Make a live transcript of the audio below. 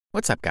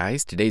What's up,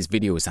 guys? Today's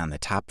video is on the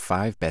top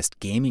 5 best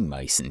gaming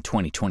mice in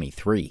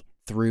 2023.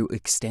 Through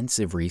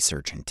extensive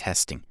research and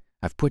testing,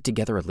 I've put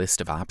together a list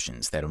of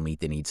options that'll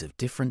meet the needs of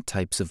different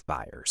types of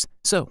buyers.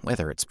 So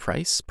whether it's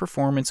price,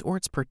 performance, or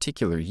its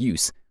particular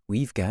use,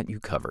 we've got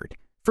you covered.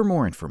 For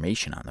more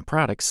information on the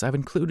products, I've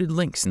included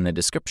links in the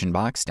description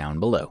box down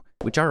below,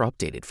 which are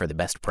updated for the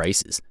best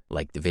prices.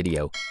 Like the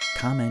video,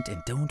 comment,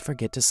 and don't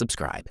forget to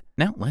subscribe.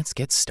 Now let's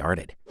get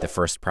started. The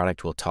first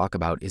product we'll talk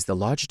about is the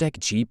Logitech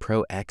G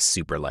Pro X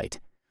Superlight,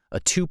 a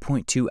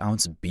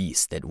 2.2-ounce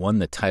beast that won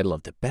the title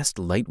of the best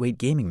lightweight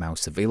gaming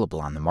mouse available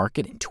on the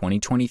market in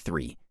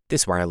 2023.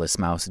 This wireless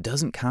mouse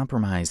doesn't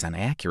compromise on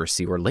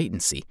accuracy or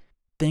latency,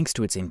 thanks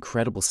to its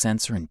incredible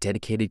sensor and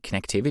dedicated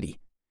connectivity.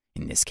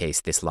 In this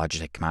case, this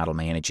Logitech model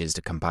manages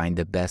to combine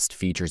the best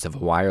features of a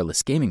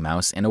wireless gaming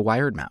mouse and a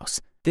wired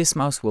mouse. This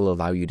mouse will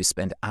allow you to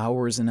spend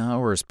hours and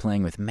hours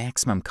playing with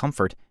maximum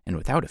comfort and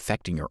without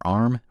affecting your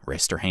arm,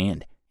 wrist, or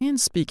hand. And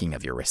speaking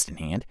of your wrist and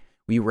hand,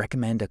 we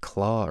recommend a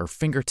claw or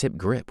fingertip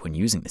grip when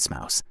using this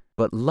mouse.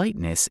 But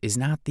lightness is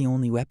not the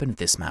only weapon of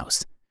this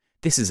mouse.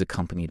 This is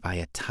accompanied by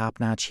a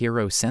top-notch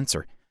Hero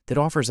sensor that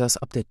offers us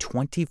up to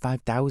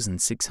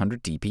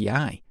 25,600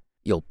 dpi.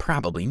 You'll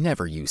probably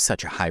never use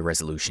such a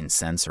high-resolution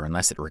sensor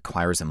unless it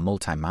requires a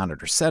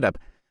multi-monitor setup,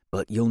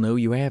 but you'll know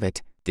you have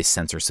it. This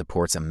sensor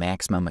supports a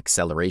maximum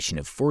acceleration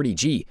of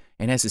 40G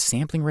and has a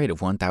sampling rate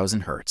of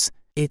 1000 Hz.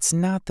 It's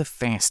not the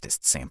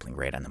fastest sampling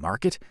rate on the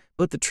market,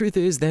 but the truth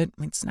is that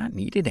it's not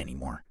needed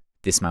anymore.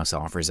 This mouse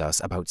offers us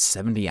about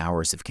 70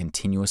 hours of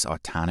continuous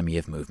autonomy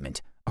of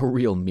movement, a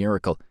real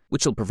miracle,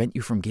 which will prevent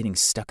you from getting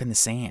stuck in the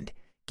sand,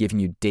 giving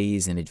you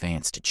days in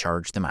advance to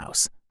charge the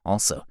mouse.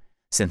 Also,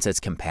 since it's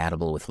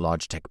compatible with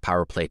Logitech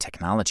PowerPlay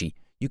technology,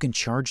 you can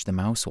charge the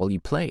mouse while you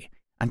play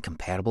on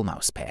compatible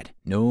mousepad.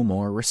 No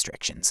more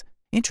restrictions.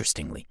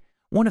 Interestingly,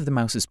 one of the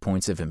mouse's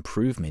points of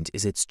improvement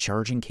is its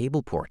charging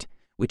cable port,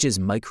 which is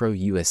micro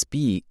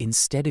USB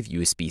instead of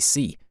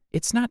USB-C.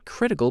 It's not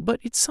critical, but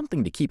it's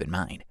something to keep in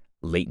mind.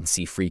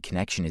 Latency-free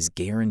connection is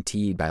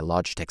guaranteed by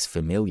Logitech's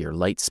familiar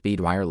Lightspeed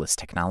wireless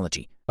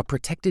technology, a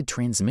protected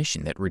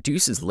transmission that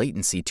reduces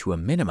latency to a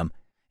minimum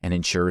and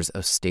ensures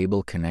a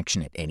stable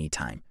connection at any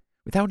time,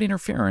 without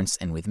interference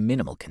and with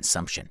minimal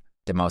consumption.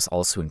 The mouse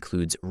also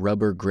includes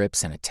rubber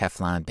grips and a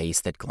Teflon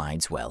base that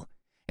glides well,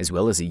 as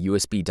well as a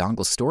USB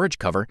dongle storage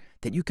cover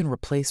that you can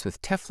replace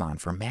with Teflon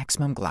for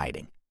maximum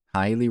gliding.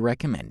 Highly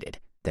recommended.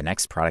 The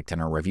next product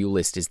on our review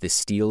list is the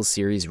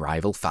SteelSeries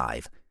Rival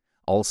 5,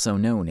 also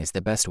known as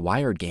the best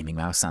wired gaming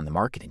mouse on the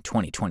market in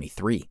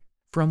 2023.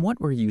 From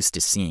what we're used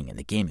to seeing in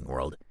the gaming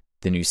world,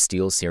 the new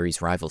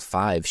SteelSeries Rival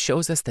 5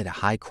 shows us that a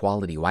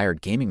high-quality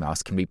wired gaming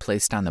mouse can be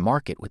placed on the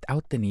market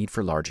without the need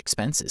for large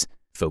expenses.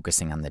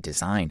 Focusing on the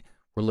design,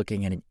 we're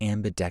looking at an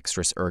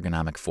ambidextrous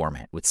ergonomic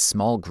format with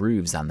small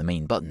grooves on the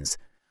main buttons,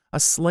 a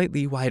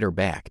slightly wider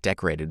back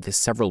decorated with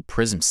several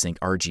Prism Sync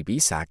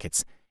RGB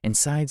sockets, and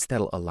sides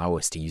that'll allow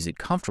us to use it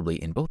comfortably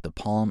in both the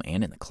palm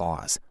and in the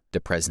claws. The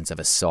presence of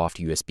a soft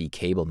USB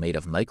cable made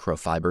of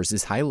microfibers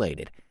is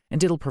highlighted,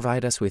 and it'll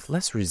provide us with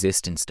less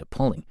resistance to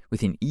pulling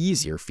with an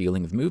easier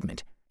feeling of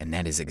movement. And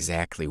that is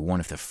exactly one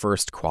of the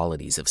first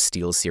qualities of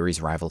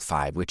SteelSeries Rival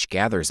 5, which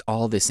gathers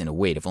all this in a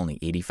weight of only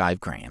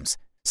 85 grams.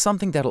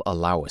 Something that'll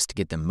allow us to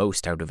get the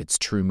most out of its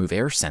TrueMove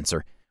Air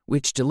sensor,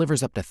 which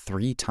delivers up to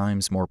 3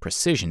 times more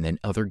precision than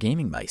other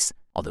gaming mice.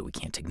 Although we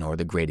can't ignore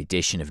the great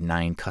addition of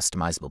 9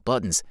 customizable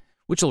buttons,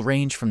 which will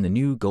range from the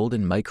new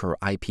golden micro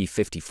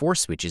IP54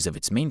 switches of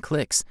its main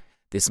clicks,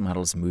 this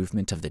model's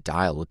movement of the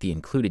dial with the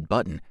included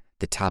button,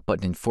 the top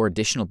button, and 4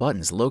 additional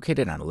buttons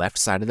located on the left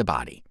side of the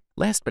body.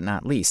 Last but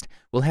not least,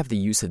 we'll have the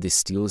use of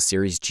this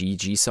SteelSeries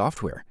GG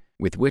software,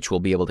 with which we'll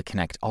be able to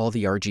connect all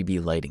the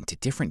RGB lighting to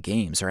different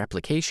games or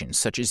applications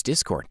such as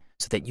Discord,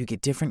 so that you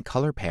get different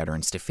color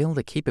patterns to fill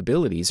the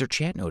capabilities or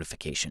chat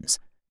notifications.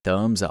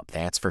 Thumbs up,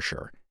 that's for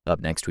sure. Up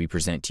next, we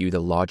present to you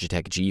the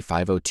Logitech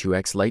G502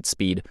 X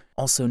Lightspeed,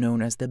 also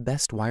known as the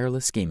best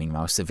wireless gaming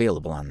mouse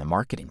available on the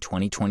market in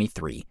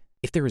 2023.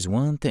 If there is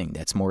one thing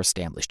that's more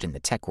established in the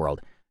tech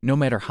world, no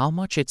matter how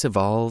much it's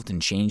evolved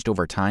and changed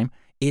over time,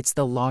 it's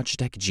the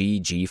Logitech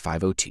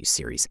G502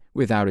 series.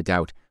 Without a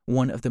doubt,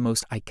 one of the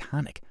most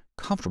iconic,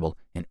 comfortable,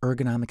 and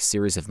ergonomic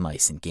series of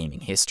mice in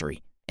gaming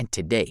history. And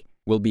today,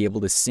 we'll be able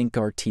to sink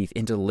our teeth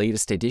into the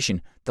latest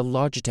edition, the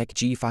Logitech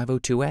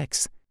G502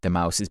 X. The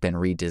mouse has been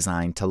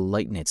redesigned to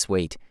lighten its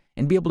weight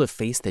and be able to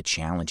face the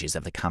challenges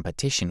of the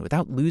competition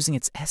without losing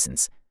its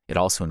essence. It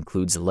also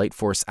includes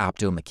Lightforce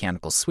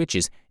opto-mechanical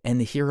switches and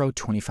the Hero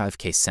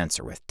 25K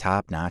sensor with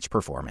top-notch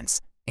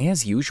performance.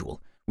 As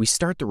usual, we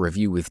start the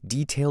review with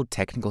detailed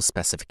technical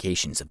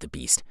specifications of the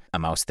beast, a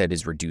mouse that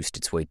has reduced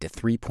its weight to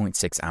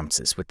 3.6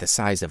 ounces with the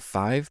size of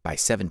 5 by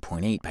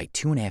 7.8 by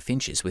 2.5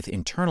 inches with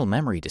internal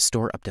memory to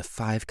store up to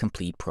 5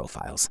 complete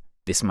profiles.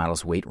 This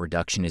model's weight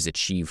reduction is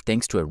achieved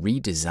thanks to a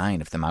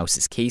redesign of the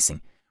mouse's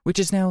casing, which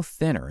is now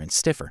thinner and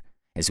stiffer,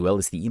 as well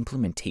as the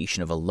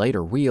implementation of a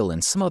lighter wheel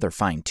and some other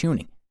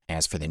fine-tuning.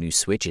 As for the new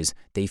switches,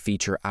 they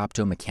feature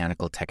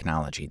optomechanical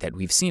technology that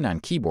we've seen on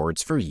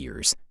keyboards for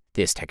years.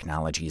 This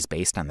technology is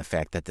based on the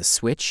fact that the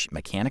switch,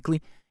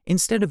 mechanically,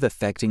 instead of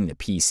affecting the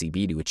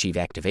PCB to achieve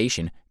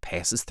activation,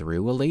 passes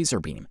through a laser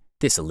beam.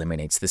 This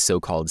eliminates the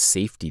so-called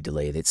safety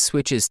delay that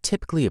switches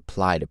typically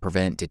apply to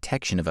prevent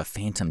detection of a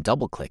phantom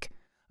double-click,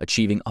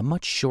 achieving a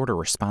much shorter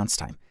response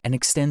time, and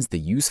extends the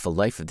useful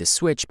life of the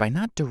switch by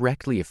not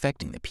directly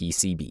affecting the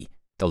PCB.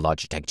 The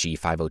Logitech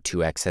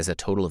G502 X has a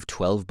total of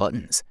 12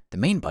 buttons. The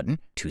main button,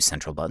 2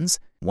 central buttons,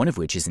 one of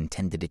which is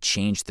intended to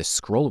change the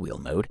scroll wheel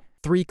mode,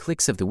 3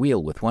 clicks of the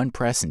wheel with 1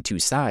 press and 2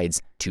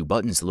 sides, 2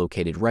 buttons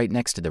located right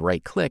next to the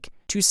right click,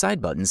 2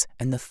 side buttons,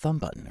 and the thumb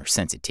button or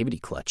sensitivity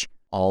clutch.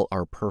 All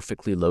are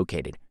perfectly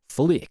located,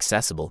 fully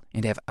accessible,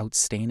 and have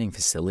outstanding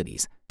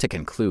facilities. To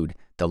conclude,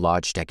 the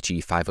Logitech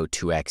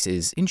G502 X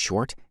is, in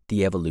short,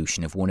 the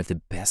evolution of one of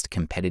the best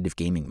competitive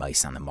gaming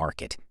mice on the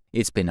market.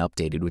 It's been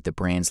updated with the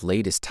brand's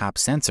latest top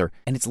sensor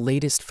and its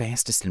latest,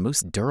 fastest, and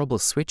most durable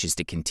switches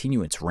to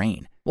continue its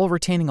reign, while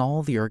retaining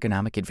all the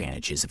ergonomic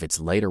advantages of its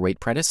lighter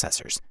weight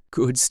predecessors.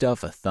 Good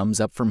stuff, a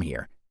thumbs up from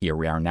here. Here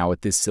we are now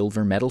at this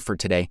silver medal for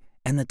today,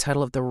 and the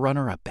title of the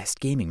runner-up Best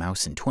Gaming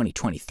Mouse in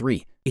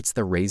 2023. It's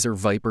the Razer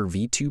Viper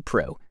V2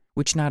 Pro,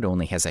 which not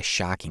only has a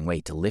shocking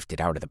weight to lift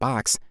it out of the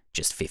box,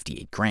 just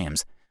 58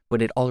 grams,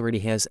 but it already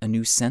has a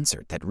new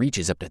sensor that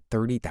reaches up to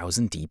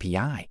 30,000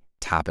 dpi.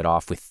 Top it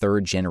off with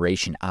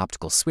 3rd-generation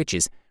optical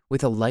switches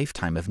with a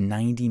lifetime of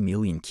 90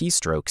 million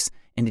keystrokes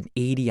and an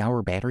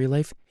 80-hour battery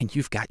life, and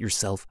you've got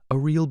yourself a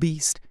real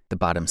beast. The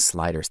bottom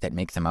sliders that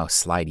make the mouse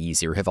slide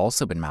easier have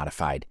also been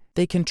modified.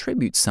 They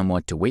contribute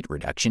somewhat to weight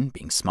reduction,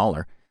 being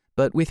smaller,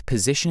 but with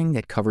positioning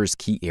that covers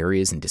key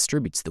areas and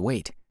distributes the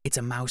weight. It's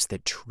a mouse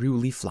that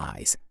truly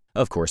flies.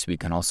 Of course, we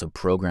can also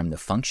program the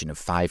function of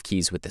 5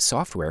 keys with the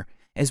software,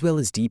 as well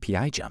as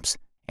DPI jumps.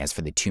 As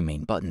for the 2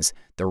 main buttons,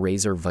 the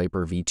Razer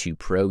Viper V2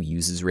 Pro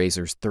uses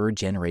Razer's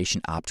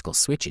 3rd-generation optical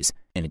switches,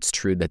 and it's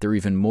true that they're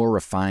even more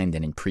refined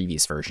than in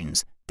previous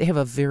versions. They have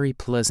a very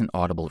pleasant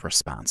audible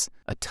response,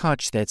 a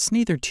touch that's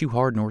neither too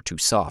hard nor too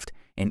soft,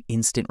 and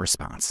instant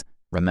response.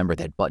 Remember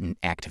that button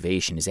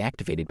activation is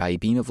activated by a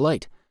beam of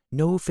light,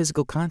 no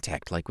physical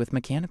contact like with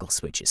mechanical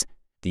switches.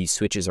 These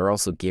switches are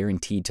also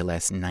guaranteed to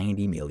last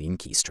 90 million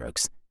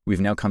keystrokes.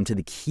 We've now come to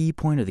the key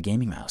point of the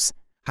gaming mouse.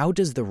 How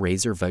does the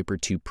Razer Viper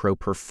 2 Pro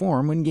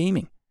perform when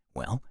gaming?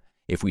 Well,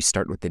 if we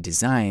start with the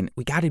design,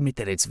 we gotta admit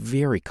that it's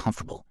very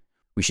comfortable.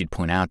 We should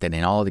point out that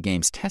in all the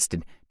games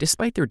tested,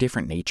 despite their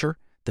different nature,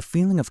 the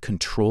feeling of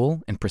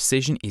control and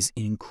precision is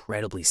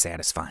incredibly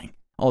satisfying.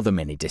 Although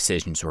many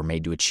decisions were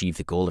made to achieve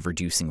the goal of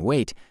reducing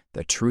weight,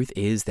 the truth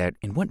is that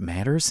in what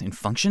matters and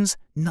functions,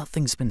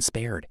 nothing's been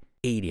spared.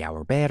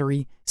 80-hour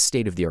battery,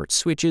 state-of-the-art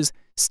switches,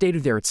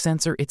 state-of-the-art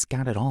sensor, it's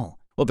got it all.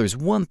 Well, there's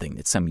one thing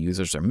that some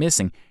users are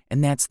missing,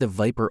 and that's the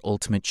Viper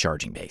Ultimate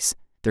charging base.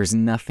 There's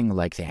nothing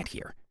like that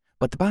here.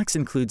 But the box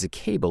includes a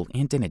cable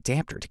and an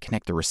adapter to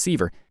connect the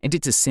receiver, and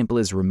it's as simple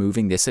as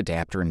removing this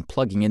adapter and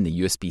plugging in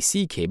the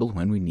USB-C cable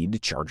when we need to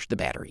charge the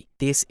battery.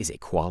 This is a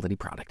quality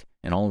product,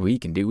 and all we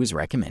can do is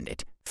recommend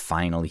it.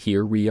 Finally,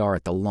 here we are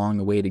at the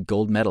long-awaited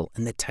gold medal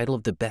and the title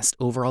of the best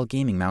overall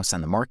gaming mouse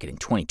on the market in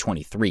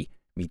 2023.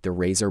 Meet the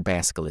Razer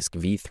Basilisk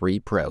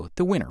V3 Pro,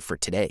 the winner for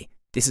today.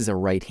 This is a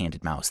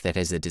right-handed mouse that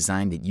has a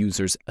design that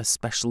users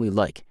especially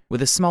like,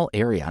 with a small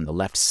area on the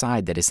left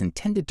side that is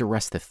intended to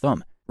rest the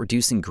thumb,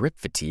 reducing grip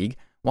fatigue,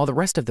 while the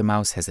rest of the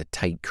mouse has a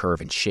tight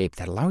curve and shape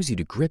that allows you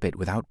to grip it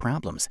without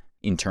problems.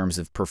 In terms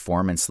of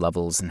performance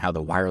levels and how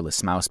the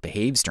wireless mouse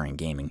behaves during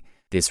gaming,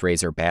 this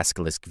Razer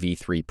Basilisk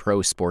V3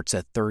 Pro sports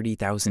a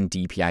 30,000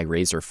 dpi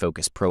Razer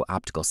Focus Pro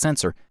optical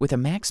sensor with a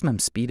maximum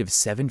speed of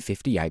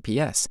 750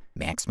 IPS,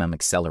 maximum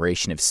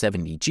acceleration of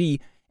 70G,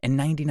 and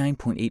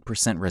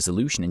 99.8%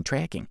 resolution in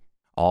tracking.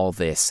 All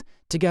this,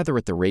 together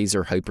with the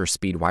Razer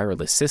Hyperspeed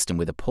wireless system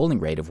with a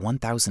polling rate of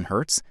 1000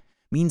 Hz,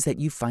 means that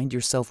you find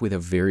yourself with a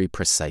very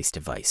precise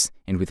device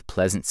and with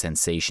pleasant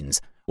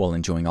sensations while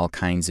enjoying all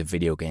kinds of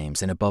video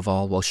games, and above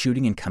all, while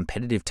shooting in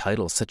competitive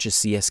titles such as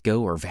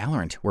CSGO or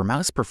Valorant, where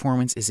mouse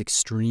performance is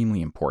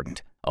extremely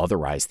important.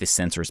 Otherwise, this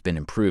sensor has been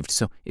improved,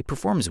 so it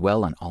performs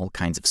well on all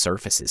kinds of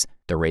surfaces.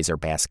 The Razer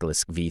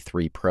Basilisk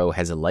V3 Pro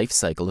has a life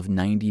cycle of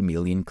 90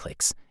 million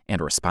clicks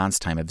and a response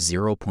time of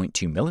 0.2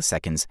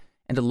 milliseconds,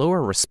 and a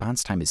lower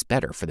response time is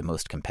better for the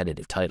most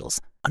competitive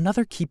titles.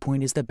 Another key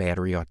point is the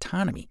battery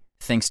autonomy.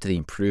 Thanks to the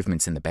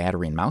improvements in the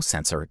battery and mouse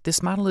sensor,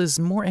 this model is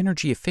more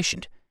energy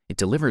efficient. It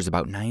delivers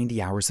about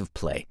 90 hours of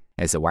play.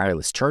 As a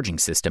wireless charging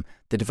system,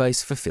 the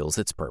device fulfills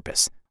its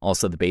purpose.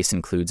 Also, the base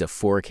includes a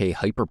 4K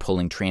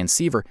hyper-polling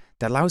transceiver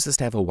that allows us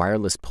to have a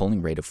wireless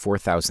polling rate of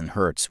 4000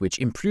 Hz, which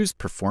improves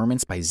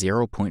performance by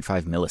 0.5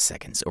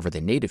 milliseconds over the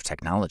native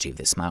technology of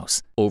this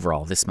mouse.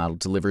 Overall, this model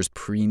delivers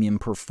premium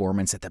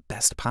performance at the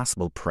best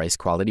possible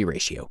price-quality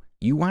ratio.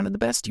 You wanted the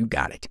best, you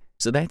got it.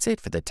 So that's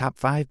it for the top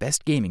 5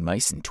 best gaming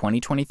mice in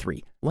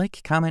 2023.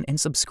 Like, comment, and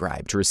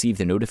subscribe to receive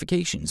the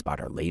notifications about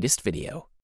our latest video.